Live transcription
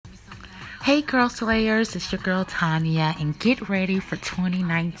Hey Girl Slayers, it's your girl Tanya, and get ready for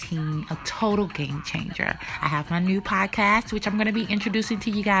 2019, a total game changer. I have my new podcast, which I'm going to be introducing to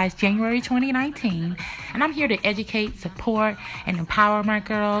you guys January 2019, and I'm here to educate, support, and empower my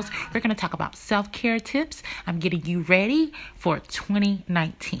girls. We're going to talk about self-care tips. I'm getting you ready for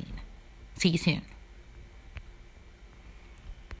 2019. See you soon.